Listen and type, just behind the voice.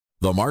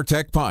The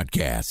MarTech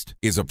Podcast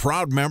is a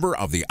proud member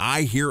of the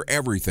I Hear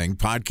Everything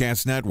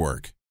Podcast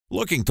Network.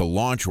 Looking to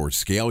launch or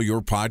scale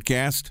your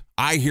podcast?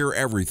 I Hear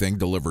Everything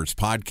delivers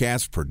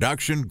podcast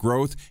production,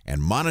 growth,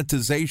 and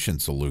monetization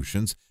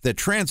solutions that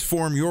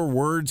transform your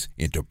words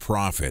into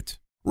profit.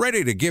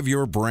 Ready to give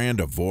your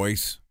brand a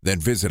voice? Then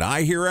visit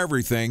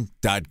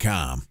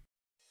iheareverything.com.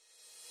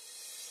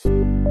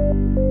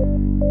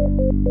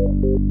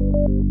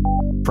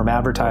 From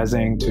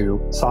advertising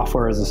to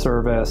software as a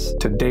service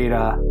to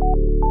data.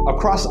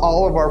 Across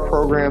all of our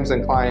programs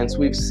and clients,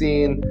 we've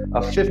seen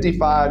a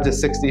 55 to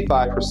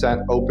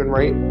 65% open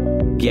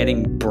rate.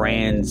 Getting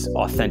brands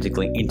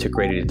authentically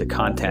integrated into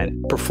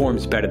content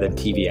performs better than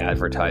TV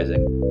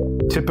advertising.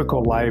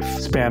 Typical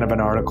lifespan of an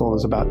article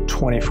is about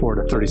 24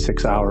 to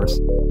 36 hours.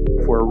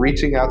 If we're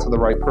reaching out to the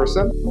right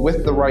person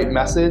with the right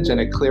message and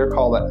a clear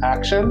call to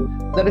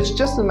action, then it's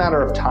just a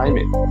matter of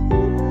timing.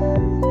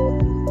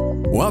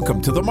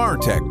 Welcome to the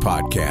MarTech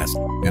Podcast,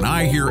 an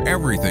I Hear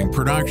Everything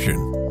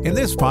production. In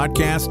this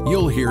podcast,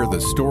 you'll hear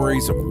the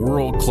stories of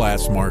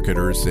world-class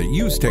marketers that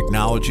use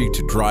technology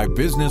to drive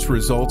business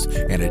results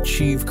and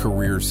achieve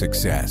career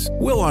success.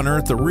 We'll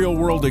unearth the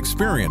real-world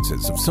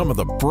experiences of some of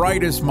the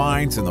brightest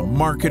minds in the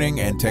marketing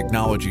and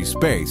technology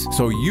space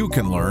so you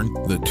can learn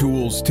the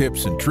tools,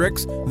 tips, and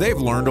tricks they've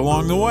learned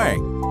along the way.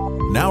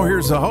 Now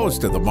here's the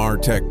host of the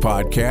MarTech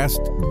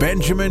Podcast,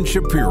 Benjamin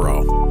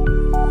Shapiro.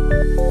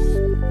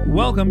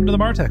 Welcome to the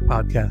MarTech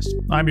Podcast.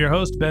 I'm your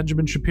host,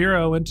 Benjamin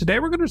Shapiro, and today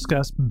we're going to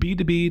discuss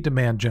B2B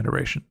demand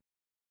generation.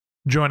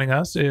 Joining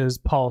us is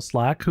Paul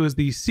Slack, who is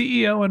the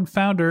CEO and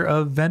founder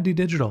of Vende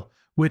Digital,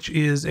 which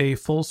is a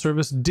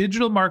full-service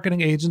digital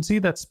marketing agency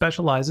that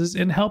specializes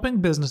in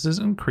helping businesses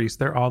increase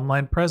their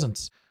online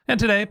presence. And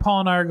today,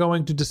 Paul and I are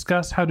going to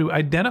discuss how to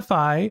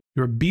identify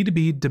your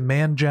B2B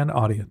demand gen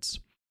audience.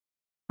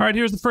 All right,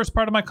 here's the first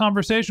part of my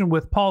conversation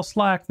with Paul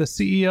Slack, the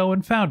CEO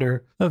and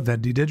founder of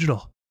Vende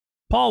Digital.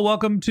 Paul,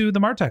 welcome to the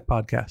MarTech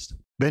Podcast.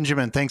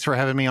 Benjamin, thanks for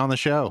having me on the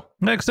show.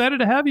 I'm excited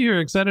to have you here.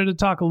 Excited to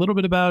talk a little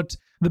bit about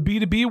the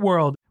B2B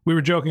world. We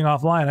were joking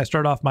offline. I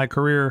started off my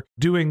career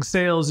doing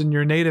sales in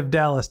your native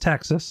Dallas,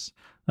 Texas.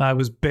 I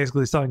was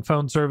basically selling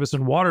phone service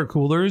and water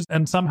coolers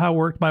and somehow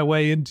worked my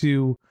way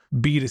into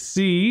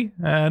B2C.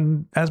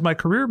 And as my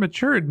career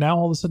matured, now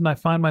all of a sudden I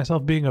find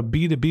myself being a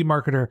B2B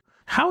marketer.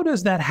 How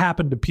does that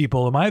happen to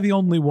people? Am I the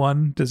only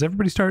one? Does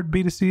everybody start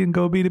B2C and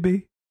go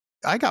B2B?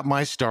 I got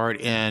my start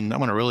in, I'm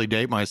going to really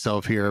date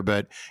myself here,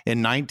 but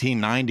in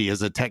 1990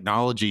 as a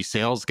technology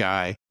sales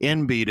guy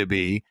in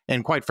B2B.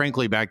 And quite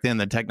frankly, back then,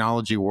 the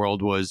technology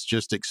world was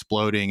just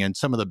exploding. And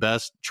some of the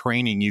best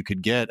training you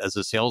could get as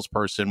a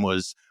salesperson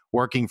was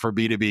working for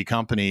B2B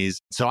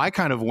companies. So I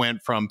kind of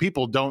went from,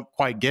 people don't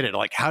quite get it.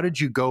 Like, how did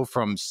you go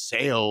from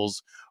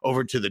sales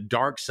over to the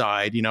dark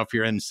side, if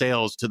you're in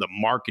sales, to the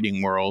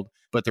marketing world?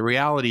 But the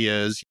reality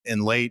is,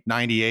 in late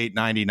 98,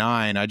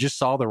 99, I just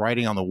saw the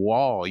writing on the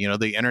wall.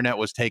 The internet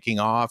was taking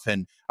off,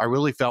 and I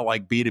really felt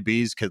like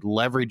B2Bs could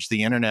leverage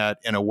the internet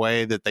in a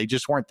way that they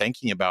just weren't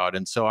thinking about.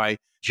 And so I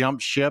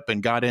jumped ship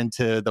and got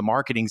into the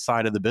marketing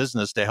side of the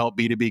business to help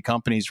B2B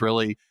companies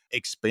really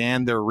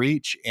expand their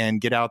reach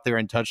and get out there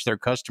and touch their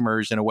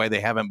customers in a way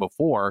they haven't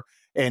before.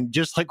 And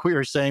just like we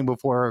were saying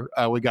before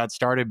we got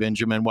started,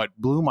 Benjamin, what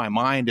blew my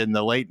mind in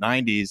the late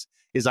 90s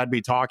is I'd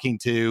be talking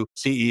to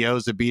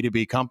CEOs of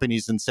B2B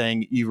companies and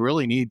saying, you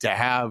really need to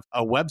have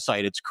a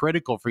website. It's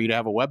critical for you to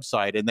have a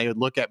website. And they would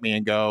look at me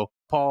and go,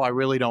 Paul, I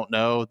really don't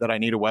know that I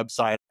need a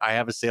website. I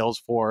have a sales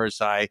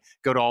force. I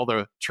go to all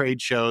the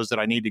trade shows that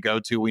I need to go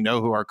to. We know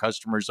who our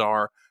customers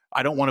are.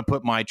 I don't want to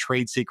put my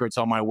trade secrets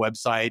on my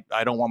website.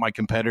 I don't want my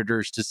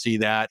competitors to see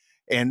that.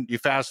 And you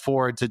fast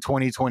forward to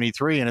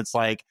 2023 and it's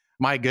like,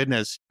 my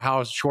goodness,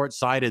 how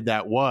short-sighted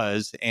that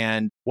was.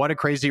 And what a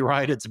crazy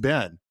ride it's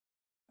been.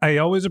 I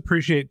always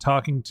appreciate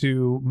talking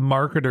to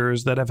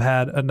marketers that have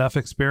had enough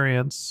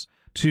experience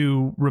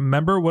to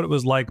remember what it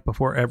was like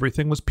before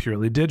everything was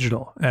purely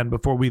digital and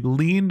before we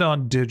leaned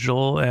on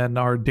digital and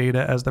our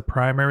data as the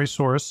primary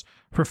source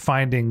for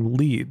finding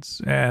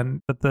leads.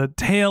 And at the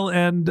tail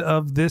end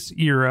of this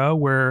era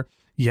where,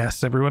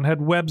 yes, everyone had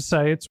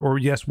websites, or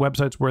yes,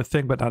 websites were a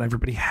thing, but not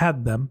everybody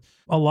had them.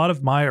 A lot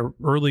of my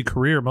early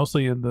career,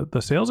 mostly in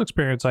the sales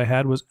experience I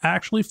had, was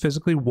actually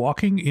physically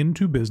walking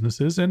into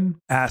businesses and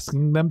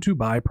asking them to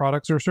buy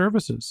products or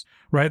services,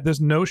 right? This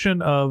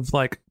notion of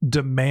like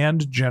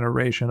demand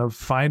generation, of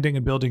finding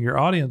and building your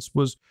audience,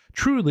 was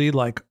truly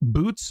like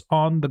boots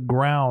on the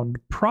ground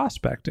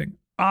prospecting.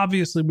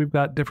 Obviously, we've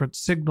got different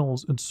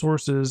signals and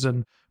sources,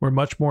 and we're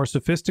much more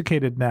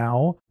sophisticated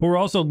now, but we're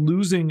also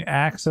losing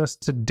access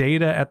to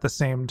data at the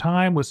same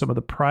time with some of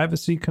the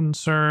privacy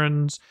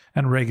concerns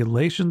and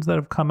regulations that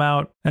have come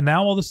out. And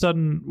now all of a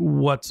sudden,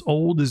 what's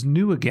old is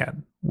new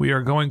again. We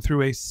are going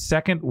through a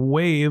second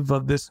wave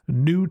of this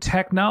new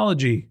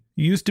technology.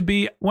 Used to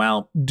be,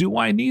 well, do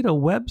I need a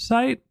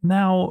website?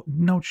 Now,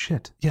 no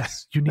shit.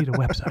 Yes, you need a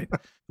website.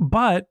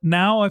 But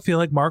now I feel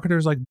like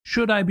marketers like,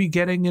 should I be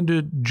getting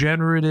into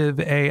generative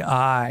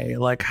AI?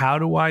 Like, how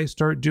do I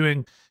start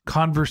doing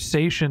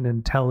conversation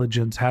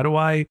intelligence? How do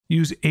I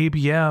use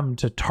ABM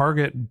to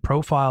target and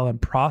profile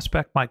and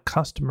prospect my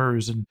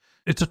customers? And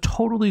it's a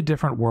totally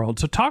different world.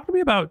 So talk to me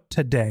about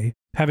today,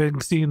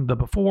 having seen the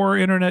before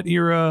internet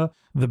era,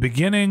 the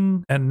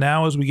beginning, and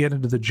now as we get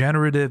into the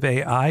generative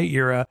AI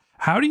era.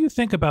 How do you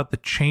think about the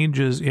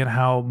changes in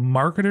how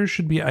marketers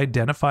should be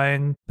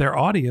identifying their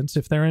audience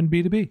if they're in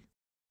B2B?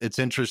 It's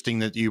interesting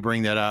that you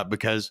bring that up,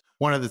 because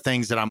one of the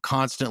things that I'm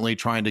constantly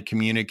trying to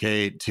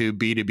communicate to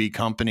B2B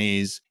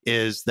companies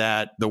is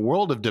that the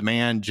world of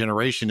demand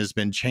generation has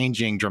been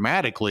changing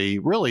dramatically,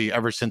 really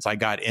ever since I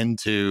got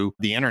into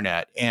the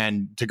internet.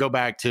 And to go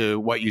back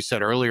to what you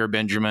said earlier,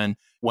 Benjamin,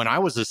 when I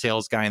was a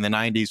sales guy in the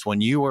 90s,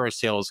 when you were a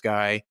sales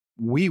guy,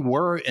 we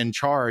were in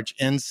charge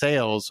in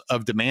sales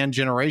of demand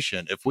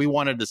generation. If we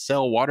wanted to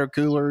sell water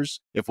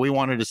coolers, if we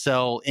wanted to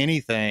sell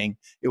anything,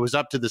 it was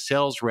up to the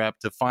sales rep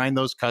to find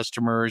those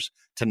customers,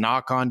 to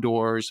knock on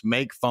doors,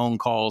 make phone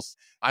calls.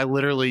 I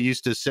literally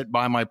used to sit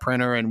by my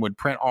printer and would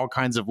print all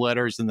kinds of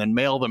letters and then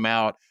mail them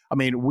out. I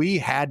mean, we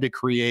had to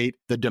create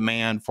the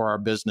demand for our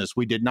business.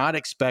 We did not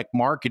expect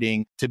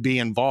marketing to be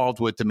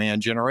involved with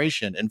demand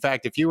generation. In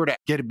fact, if you were to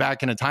get it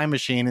back in a time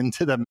machine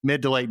into the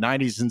mid to late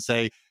 90s and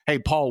say, hey,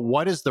 Paul,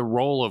 what is the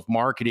role of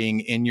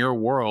marketing in your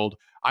world?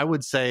 I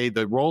would say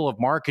the role of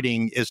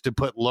marketing is to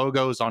put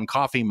logos on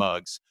coffee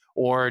mugs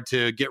or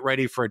to get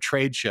ready for a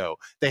trade show.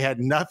 They had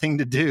nothing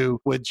to do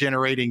with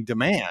generating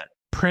demand.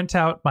 Print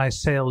out my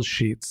sales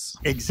sheets.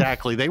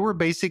 Exactly. They were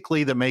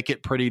basically the make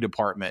it pretty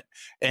department.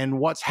 And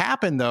what's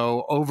happened,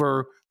 though,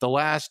 over the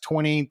last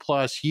 20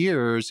 plus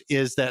years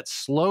is that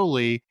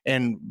slowly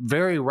and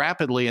very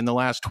rapidly in the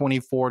last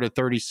 24 to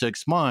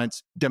 36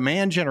 months,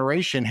 demand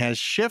generation has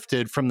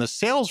shifted from the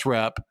sales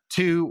rep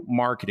to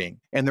marketing.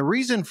 And the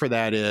reason for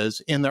that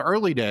is in the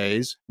early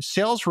days,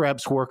 sales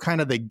reps were kind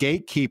of the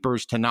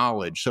gatekeepers to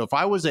knowledge. So if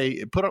I was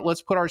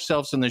let's put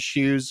ourselves in the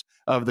shoes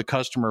of the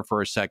customer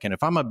for a second.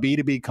 If I'm a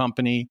B2B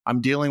company,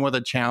 I'm dealing with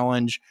a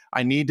challenge,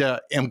 I need to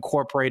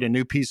incorporate a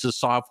new piece of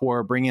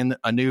software, bring in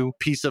a new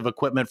piece of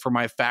equipment for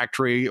my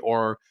factory,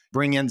 or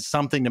bring in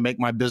something to make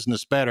my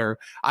business better.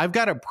 I've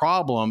got a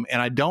problem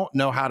and I don't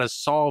know how to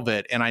solve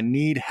it and I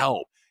need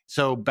help.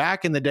 So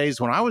back in the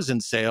days when I was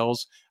in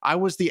sales, I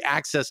was the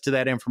access to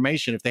that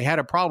information. If they had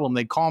a problem,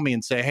 they'd call me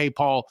and say, hey,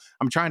 Paul,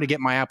 I'm trying to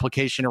get my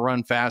application to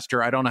run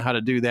faster. I don't know how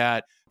to do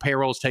that.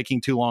 Payroll's taking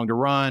too long to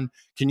run.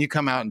 Can you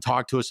come out and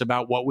talk to us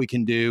about what we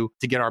can do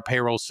to get our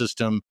payroll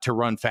system to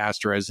run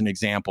faster, as an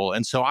example?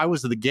 And so I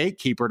was the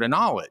gatekeeper to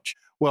knowledge.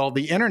 Well,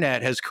 the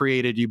internet has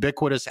created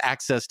ubiquitous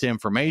access to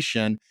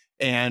information.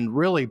 And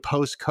really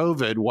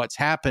post-COVID, what's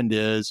happened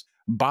is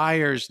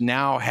buyers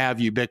now have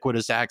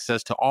ubiquitous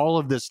access to all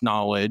of this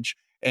knowledge,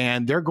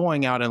 and they're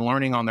going out and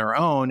learning on their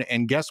own.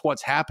 And guess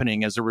what's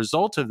happening as a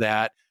result of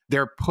that?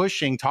 They're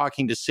pushing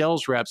talking to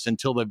sales reps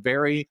until the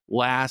very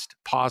last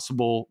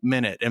possible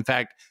minute. In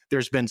fact,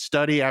 there's been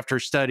study after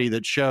study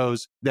that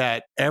shows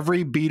that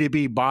every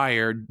B2B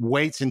buyer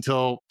waits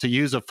until, to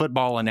use a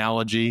football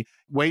analogy,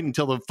 wait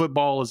until the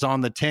football is on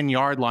the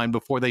 10-yard line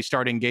before they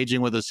start engaging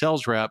with a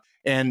sales rep.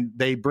 And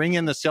they bring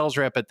in the sales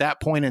rep at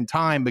that point in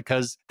time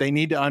because they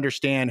need to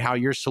understand how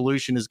your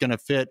solution is going to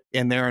fit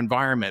in their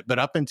environment. But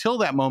up until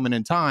that moment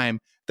in time,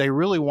 they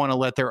really want to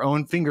let their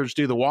own fingers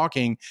do the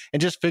walking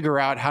and just figure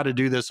out how to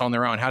do this on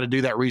their own, how to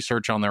do that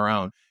research on their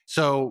own.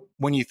 So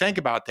when you think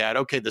about that,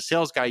 okay, the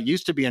sales guy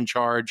used to be in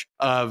charge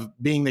of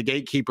being the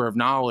gatekeeper of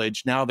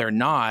knowledge. Now they're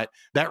not.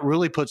 That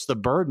really puts the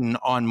burden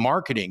on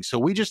marketing. So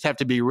we just have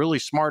to be really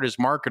smart as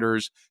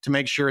marketers to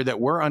make sure that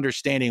we're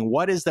understanding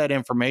what is that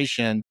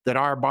information that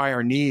our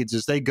buyer needs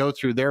as they go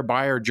through their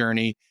buyer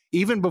journey,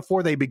 even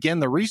before they begin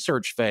the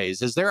research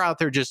phase, as they're out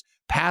there just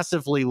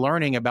passively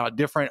learning about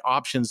different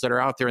options that are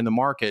out there in the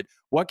market.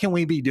 What can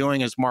we be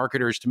doing as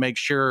marketers to make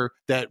sure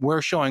that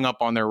we're showing up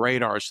on their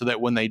radar so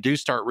that when they do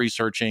start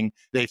researching,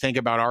 they think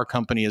about our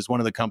company as one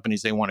of the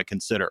companies they want to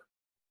consider?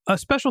 A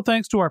special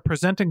thanks to our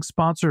presenting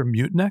sponsor,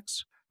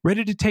 Mutinex.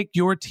 Ready to take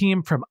your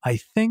team from I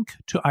think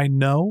to I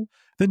know?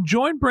 Then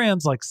join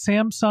brands like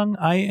Samsung,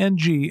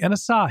 ING, and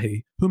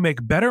Asahi who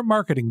make better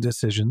marketing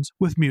decisions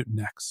with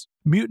Mutinex.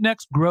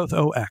 Mutinex Growth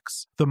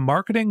OX, the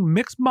marketing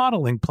mix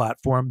modeling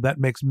platform that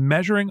makes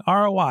measuring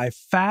ROI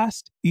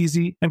fast,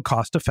 easy, and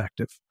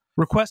cost-effective.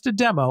 Request a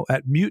demo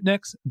at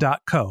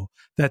mutinex.co.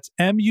 That's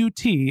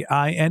MUTINEX.co.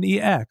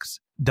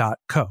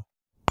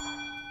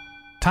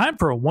 Time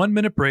for a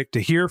 1-minute break to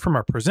hear from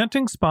our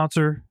presenting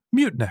sponsor,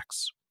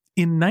 Mutinex.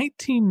 In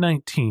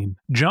 1919,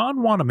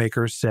 John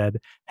Wanamaker said,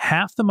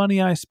 "Half the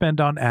money I spend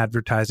on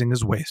advertising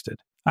is wasted.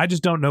 I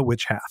just don't know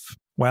which half."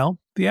 Well,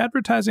 the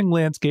advertising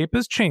landscape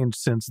has changed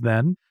since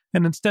then,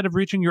 and instead of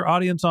reaching your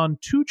audience on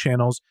 2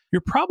 channels,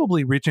 you're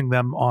probably reaching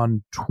them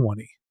on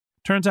 20.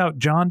 Turns out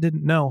John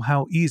didn't know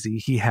how easy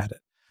he had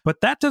it.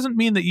 But that doesn't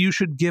mean that you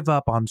should give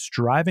up on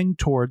striving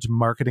towards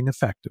marketing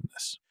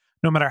effectiveness.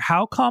 No matter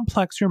how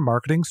complex your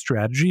marketing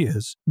strategy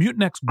is,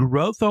 Mutinex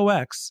Growth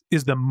OX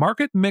is the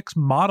market mix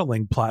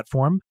modeling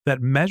platform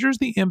that measures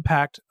the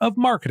impact of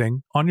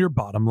marketing on your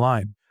bottom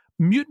line.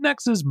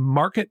 Mutinex's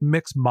market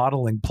mix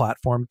modeling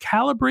platform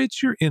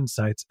calibrates your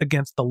insights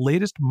against the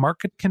latest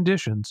market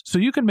conditions so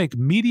you can make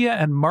media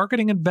and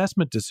marketing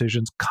investment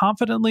decisions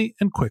confidently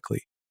and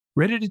quickly.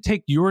 Ready to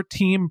take your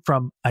team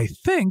from I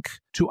think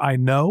to I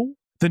know?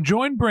 Then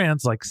join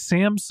brands like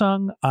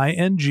Samsung,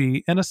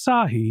 ING, and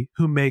Asahi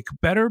who make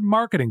better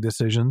marketing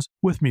decisions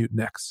with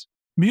Mutinex.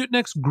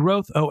 Mutinex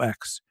Growth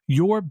OX.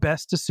 Your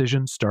best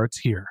decision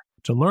starts here.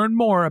 To learn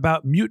more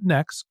about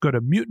Mutinex, go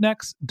to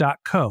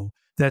mutinex.co.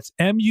 That's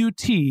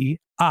MUTINEX.co.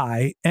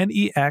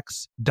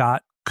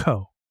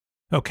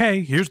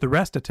 Okay, here's the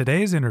rest of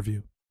today's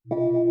interview. Are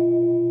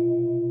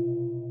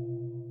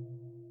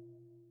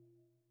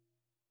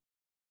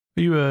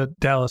you a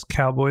Dallas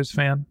Cowboys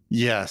fan?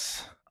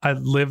 Yes. I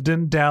lived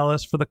in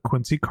Dallas for the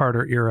Quincy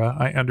Carter era.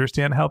 I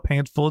understand how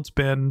painful it's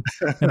been.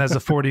 And as a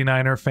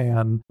 49er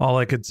fan, all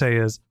I could say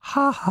is,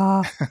 ha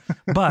ha.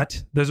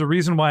 But there's a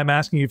reason why I'm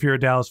asking you if you're a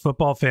Dallas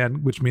football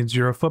fan, which means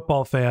you're a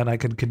football fan. I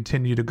can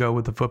continue to go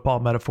with the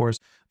football metaphors.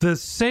 The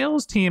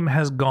sales team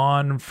has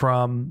gone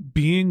from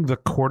being the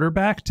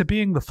quarterback to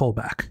being the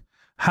fullback.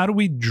 How do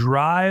we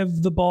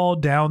drive the ball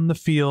down the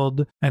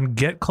field and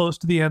get close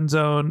to the end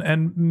zone?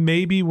 And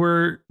maybe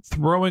we're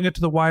throwing it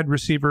to the wide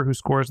receiver who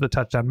scores the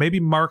touchdown. Maybe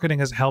marketing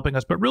is helping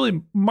us, but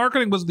really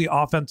marketing was the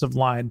offensive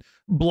line,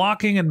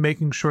 blocking and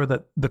making sure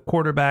that the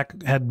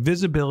quarterback had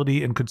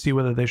visibility and could see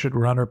whether they should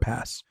run or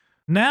pass.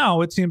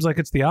 Now it seems like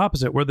it's the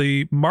opposite, where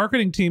the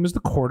marketing team is the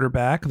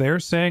quarterback. They're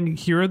saying,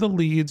 here are the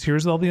leads,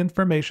 here's all the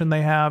information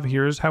they have,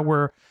 here's how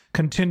we're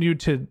continue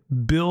to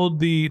build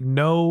the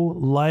know,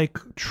 like,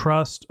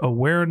 trust,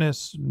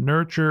 awareness,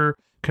 nurture,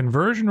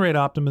 conversion rate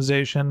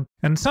optimization.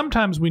 And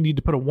sometimes we need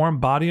to put a warm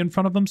body in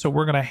front of them. So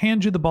we're going to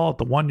hand you the ball at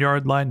the 1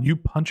 yard line. You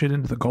punch it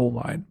into the goal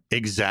line.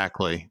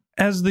 Exactly.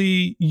 As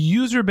the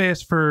user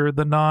base for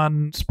the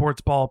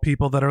non-sports ball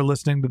people that are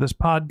listening to this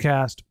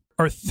podcast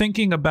are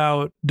thinking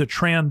about the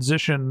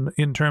transition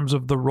in terms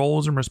of the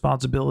roles and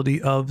responsibility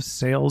of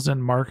sales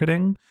and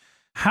marketing,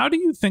 how do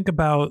you think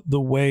about the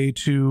way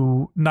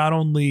to not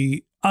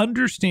only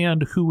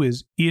understand who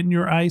is in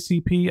your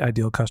ICP,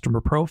 ideal customer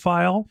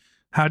profile,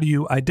 how do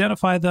you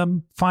identify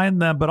them,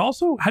 find them, but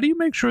also how do you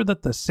make sure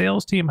that the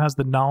sales team has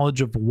the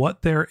knowledge of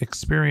what their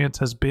experience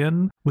has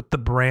been with the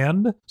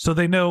brand so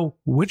they know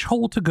which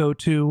hole to go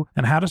to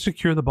and how to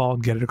secure the ball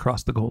and get it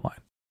across the goal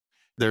line?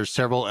 There's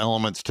several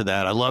elements to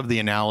that. I love the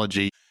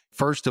analogy.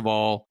 First of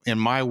all, in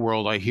my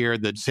world, I hear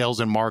the sales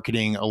and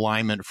marketing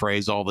alignment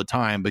phrase all the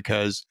time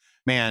because,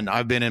 man,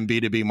 I've been in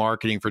B2B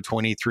marketing for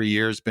 23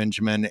 years,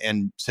 Benjamin,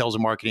 and sales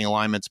and marketing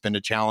alignment's been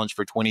a challenge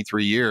for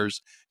 23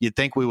 years. You'd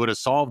think we would have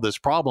solved this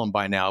problem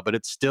by now, but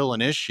it's still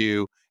an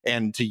issue.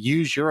 And to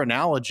use your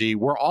analogy,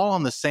 we're all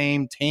on the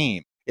same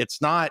team.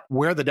 It's not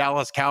we're the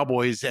Dallas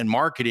Cowboys in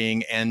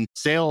marketing and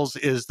sales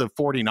is the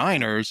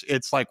 49ers.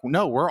 It's like,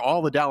 no, we're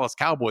all the Dallas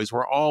Cowboys.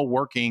 We're all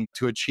working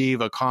to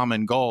achieve a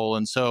common goal.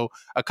 And so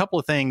a couple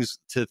of things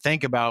to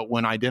think about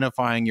when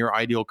identifying your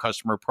ideal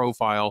customer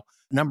profile.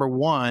 Number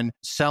one,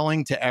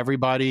 selling to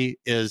everybody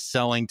is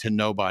selling to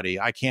nobody.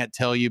 I can't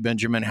tell you,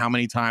 Benjamin, how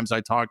many times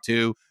I talk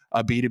to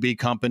a B2B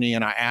company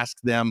and I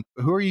ask them,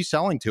 who are you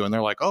selling to? And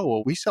they're like, oh,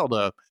 well, we sell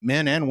to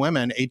men and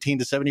women 18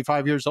 to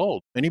 75 years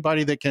old.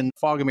 Anybody that can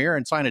fog a mirror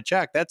and sign a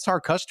check, that's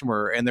our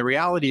customer. And the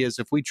reality is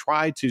if we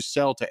try to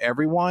sell to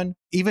everyone,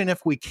 even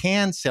if we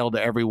can sell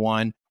to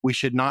everyone, we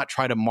should not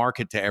try to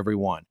market to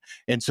everyone.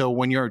 And so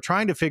when you're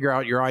trying to figure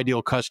out your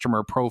ideal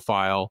customer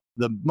profile,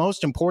 the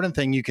most important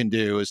thing you can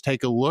do is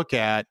take a look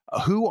at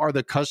who are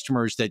the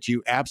customers that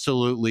you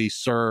absolutely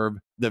serve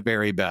the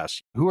very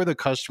best. Who are the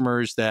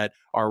customers that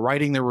are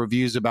writing the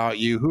reviews about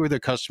you? Who are the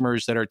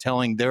customers that are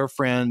telling their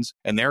friends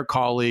and their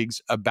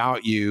colleagues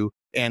about you?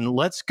 And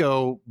let's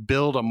go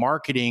build a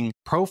marketing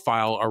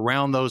profile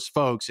around those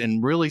folks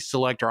and really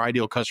select our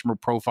ideal customer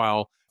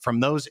profile from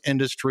those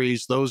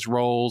industries, those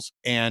roles,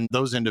 and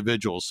those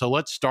individuals. So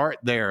let's start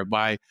there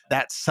by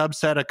that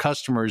subset of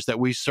customers that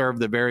we serve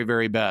the very,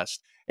 very best.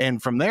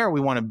 And from there,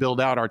 we want to build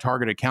out our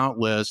target account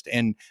list.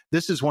 And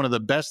this is one of the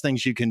best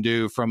things you can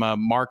do from a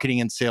marketing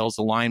and sales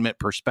alignment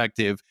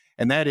perspective.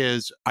 And that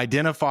is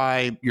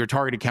identify your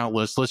target account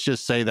list. Let's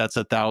just say that's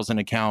 1,000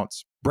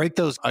 accounts. Break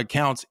those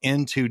accounts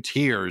into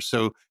tiers.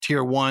 So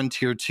tier 1,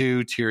 tier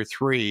 2, tier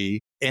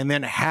 3, and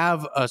then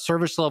have a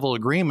service level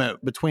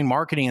agreement between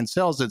marketing and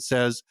sales that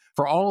says,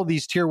 for all of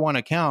these tier 1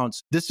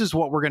 accounts, this is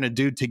what we're going to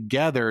do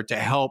together to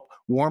help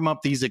warm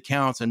up these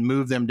accounts and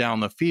move them down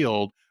the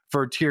field.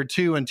 For tier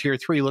 2 and tier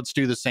 3, let's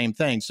do the same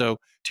thing. So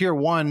tier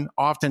 1,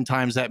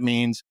 oftentimes that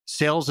means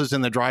sales is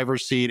in the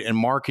driver's seat and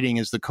marketing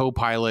is the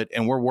co-pilot,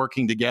 and we're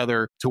working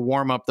together to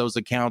warm up those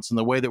accounts. And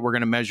the way that we're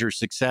going to measure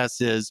success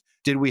is,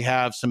 did we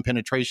have some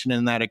penetration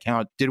in that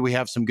account? Did we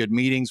have some good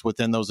meetings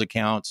within those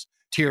accounts?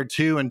 Tier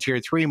 2 and tier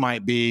 3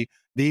 might be,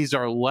 these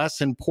are less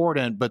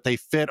important, but they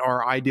fit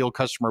our ideal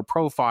customer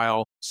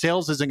profile.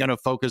 Sales isn't going to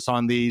focus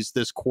on these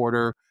this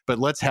quarter, but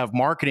let's have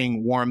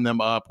marketing warm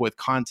them up with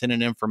content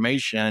and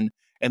information.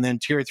 And then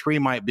tier 3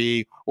 might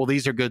be, well,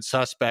 these are good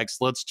suspects.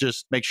 Let's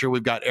just make sure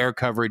we've got air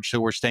coverage so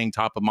we're staying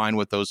top of mind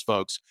with those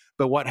folks.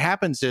 But what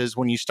happens is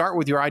when you start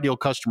with your ideal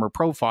customer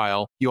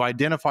profile, you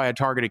identify a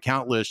target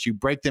account list, you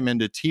break them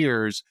into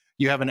tiers,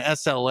 you have an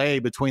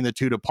SLA between the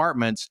two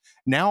departments.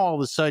 Now, all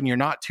of a sudden, you're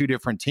not two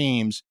different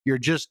teams. You're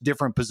just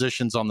different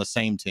positions on the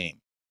same team.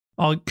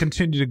 I'll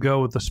continue to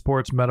go with the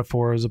sports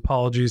metaphors.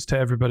 Apologies to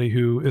everybody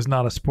who is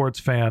not a sports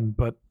fan,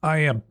 but I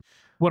am.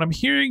 What I'm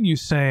hearing you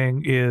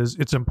saying is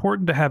it's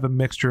important to have a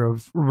mixture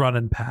of run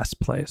and pass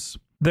plays.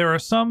 There are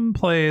some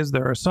plays,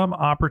 there are some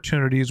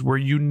opportunities where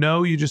you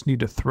know you just need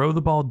to throw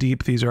the ball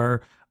deep. These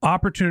are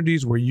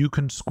opportunities where you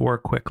can score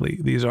quickly.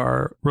 These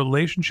are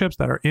relationships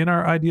that are in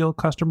our ideal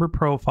customer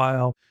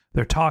profile.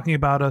 They're talking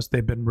about us.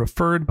 They've been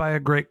referred by a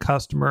great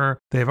customer.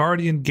 They've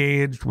already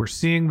engaged. We're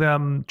seeing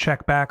them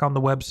check back on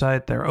the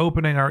website. They're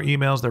opening our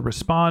emails. They're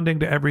responding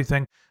to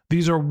everything.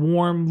 These are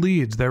warm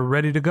leads. They're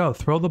ready to go.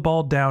 Throw the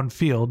ball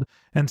downfield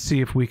and see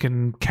if we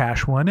can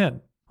cash one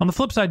in. On the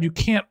flip side, you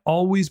can't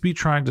always be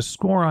trying to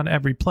score on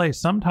every play.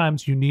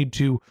 Sometimes you need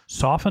to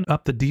soften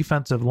up the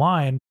defensive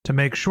line to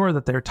make sure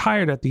that they're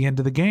tired at the end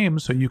of the game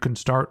so you can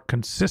start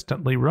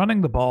consistently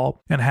running the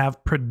ball and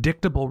have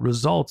predictable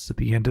results at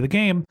the end of the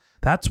game.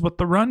 That's what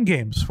the run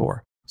game's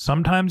for.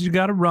 Sometimes you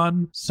got to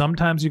run,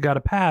 sometimes you got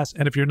to pass.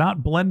 And if you're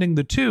not blending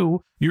the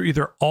two, you're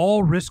either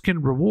all risk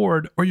and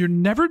reward, or you're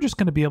never just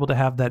going to be able to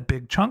have that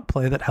big chunk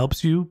play that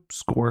helps you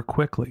score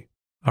quickly.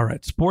 All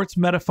right, sports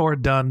metaphor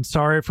done.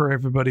 Sorry for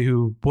everybody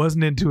who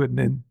wasn't into it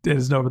and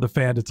isn't over the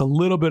fan. It's a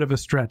little bit of a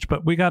stretch,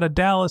 but we got a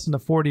Dallas and a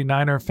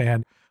 49er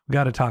fan. We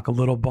got to talk a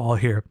little ball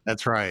here.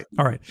 That's right.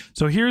 All right,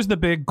 so here's the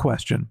big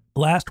question.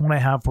 Last one I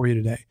have for you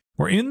today.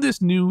 We're in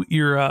this new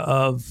era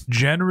of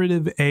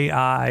generative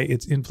AI.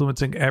 It's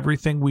influencing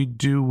everything we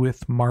do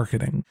with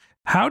marketing.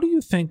 How do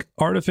you think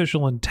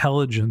artificial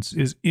intelligence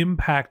is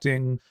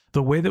impacting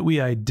the way that we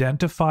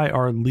identify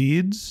our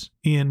leads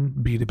in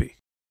B2B?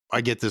 I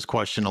get this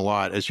question a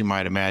lot, as you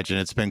might imagine.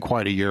 It's been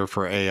quite a year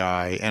for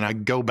AI. And I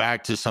go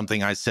back to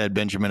something I said,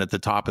 Benjamin, at the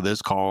top of this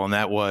call, and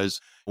that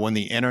was when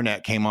the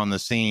internet came on the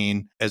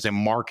scene as a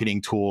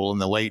marketing tool in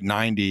the late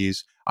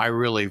 90s. I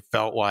really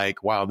felt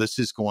like, wow, this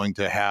is going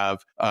to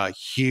have a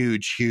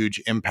huge,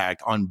 huge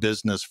impact on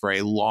business for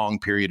a long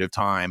period of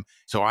time.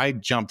 So I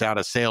jumped out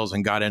of sales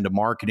and got into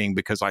marketing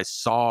because I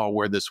saw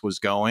where this was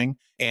going.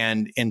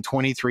 And in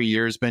 23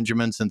 years,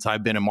 Benjamin, since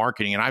I've been in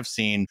marketing, and I've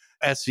seen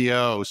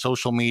SEO,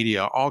 social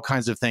media, all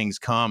kinds of things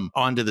come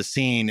onto the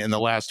scene in the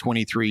last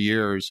 23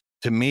 years.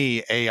 To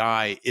me,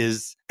 AI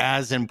is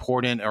as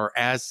important or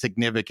as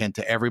significant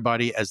to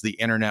everybody as the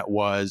internet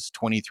was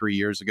 23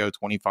 years ago,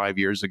 25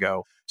 years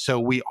ago. So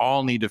we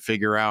all need to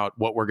figure out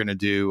what we're going to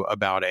do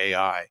about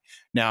AI.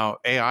 Now,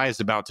 AI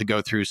is about to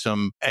go through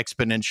some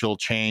exponential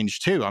change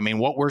too. I mean,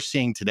 what we're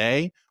seeing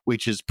today,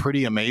 which is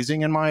pretty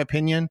amazing in my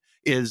opinion,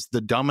 is the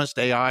dumbest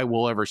AI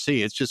we'll ever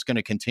see. It's just going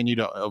to continue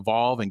to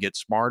evolve and get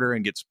smarter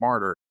and get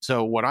smarter.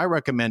 So what I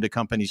recommend to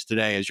companies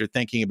today as you're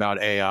thinking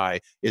about AI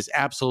is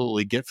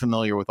absolutely get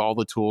familiar with all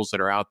the tools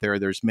that are out there.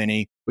 There's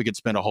many. We could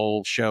spend a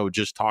whole show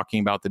just talking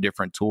about the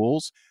different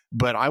tools.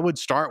 But I would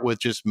start with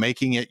just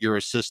making it your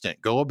assistant.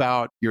 Go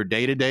about your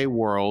day-to-day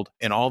world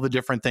and all the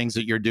different things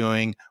that you're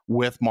doing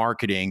with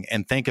marketing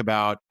and think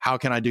about, how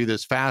can I do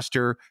this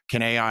faster?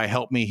 Can AI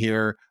help me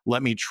here?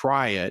 Let me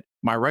try it.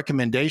 My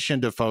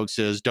recommendation to folks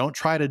is don't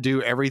try to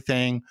do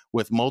everything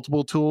with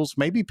multiple tools.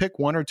 Maybe pick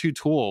one or two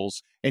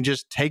tools and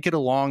just take it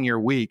along your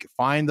week.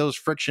 Find those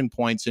friction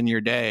points in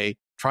your day.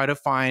 Try to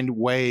find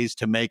ways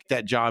to make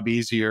that job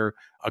easier,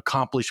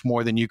 accomplish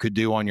more than you could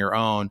do on your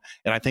own.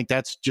 And I think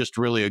that's just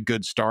really a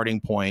good starting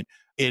point.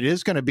 It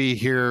is going to be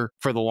here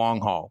for the long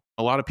haul.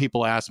 A lot of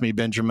people ask me,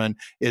 Benjamin,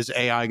 is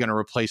AI going to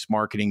replace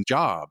marketing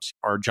jobs?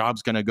 Are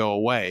jobs going to go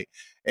away?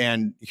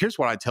 And here's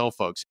what I tell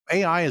folks.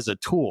 AI is a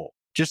tool.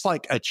 Just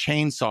like a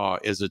chainsaw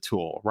is a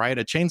tool, right?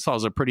 A chainsaw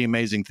is a pretty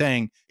amazing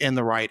thing in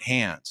the right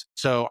hands.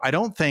 So I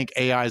don't think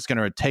AI is going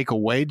to take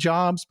away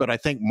jobs, but I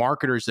think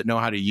marketers that know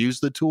how to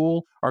use the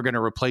tool are going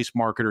to replace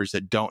marketers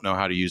that don't know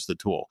how to use the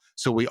tool.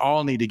 So we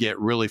all need to get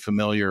really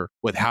familiar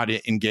with how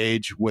to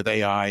engage with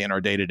AI in our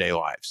day-to-day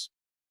lives.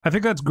 I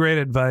think that's great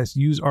advice.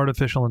 Use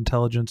artificial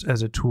intelligence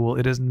as a tool.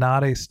 It is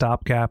not a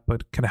stopgap,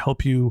 but can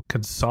help you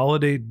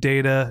consolidate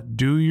data,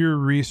 do your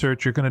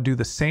research. You're going to do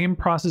the same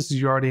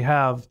processes you already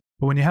have.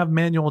 But when you have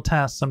manual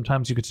tasks,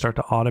 sometimes you could start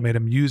to automate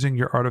them using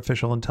your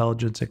artificial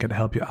intelligence. It can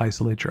help you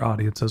isolate your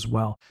audience as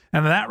well.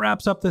 And that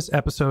wraps up this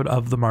episode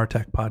of the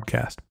Martech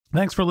Podcast.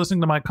 Thanks for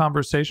listening to my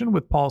conversation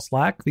with Paul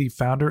Slack, the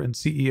founder and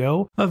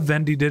CEO of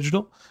Vende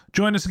Digital.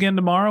 Join us again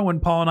tomorrow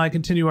when Paul and I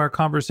continue our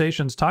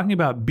conversations talking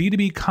about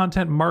B2B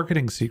content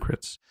marketing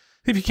secrets.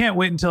 If you can't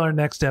wait until our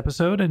next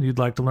episode and you'd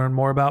like to learn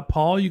more about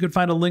Paul, you can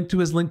find a link to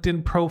his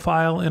LinkedIn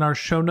profile in our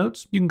show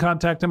notes. You can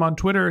contact him on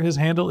Twitter. His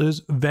handle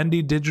is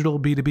Vende Digital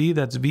B2B.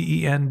 That's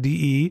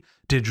VENDE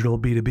Digital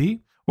B2B.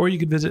 Or you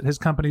can visit his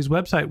company's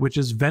website, which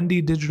is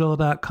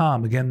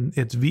vendedigital.com. Again,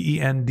 it's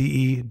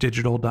VENDE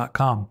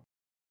digital.com.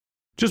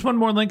 Just one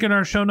more link in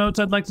our show notes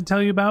I'd like to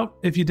tell you about.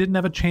 If you didn't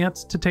have a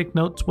chance to take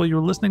notes while you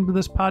were listening to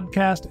this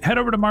podcast, head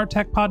over to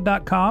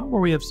martechpod.com,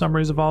 where we have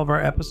summaries of all of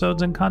our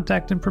episodes and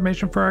contact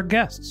information for our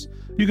guests.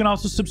 You can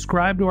also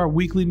subscribe to our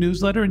weekly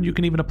newsletter, and you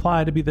can even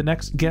apply to be the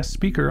next guest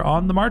speaker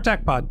on the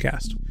Martech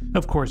podcast.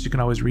 Of course, you can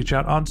always reach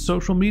out on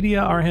social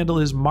media. Our handle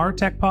is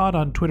MarTechPod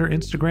on Twitter,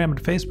 Instagram,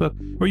 and Facebook,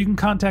 or you can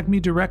contact me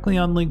directly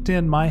on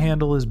LinkedIn. My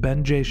handle is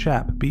Ben J.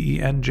 Shap,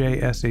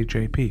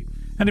 BenJShap.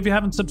 And if you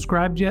haven't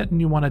subscribed yet and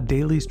you want a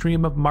daily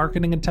stream of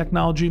marketing and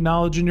technology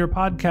knowledge in your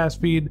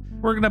podcast feed,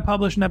 we're going to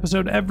publish an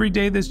episode every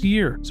day this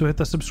year. So hit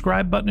the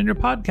subscribe button in your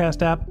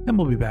podcast app, and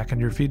we'll be back in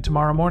your feed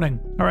tomorrow morning.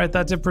 All right,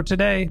 that's it for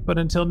today. But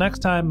until next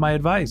time, my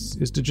advice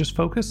is to just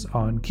focus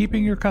on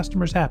keeping your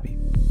customers happy.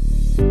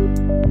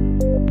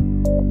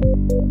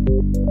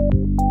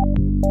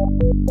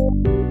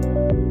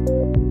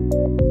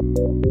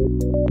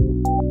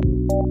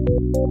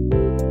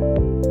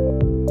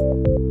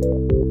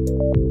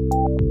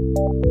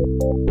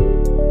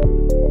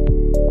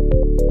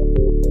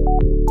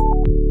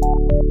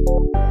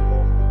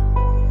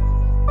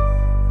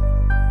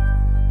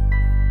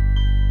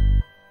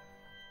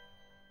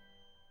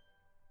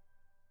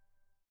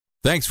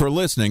 Thanks for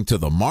listening to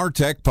the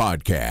Martech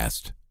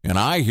Podcast, and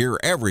I Hear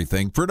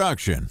Everything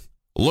production.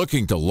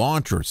 Looking to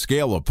launch or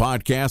scale a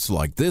podcast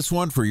like this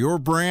one for your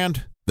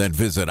brand? Then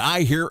visit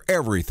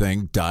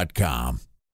iheareverything.com.